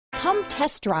Come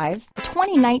test drive the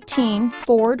 2019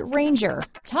 Ford Ranger.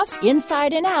 Tough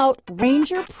inside and out,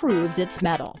 Ranger proves its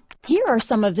mettle. Here are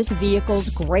some of this vehicle's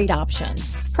great options: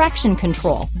 traction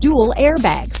control, dual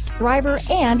airbags, driver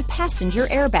and passenger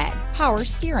airbag, power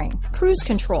steering, cruise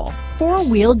control,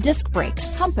 four-wheel disc brakes,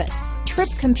 compass, trip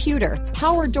computer,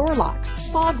 power door locks,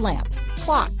 fog lamps,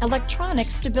 clock, electronic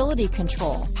stability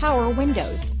control, power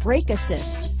windows, brake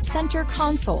assist, center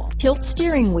console, tilt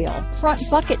steering wheel, front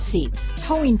bucket seats,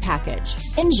 towing package,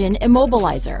 engine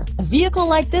immobilizer. A vehicle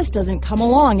like this doesn't come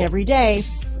along every day.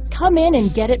 Come in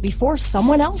and get it before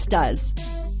someone else does.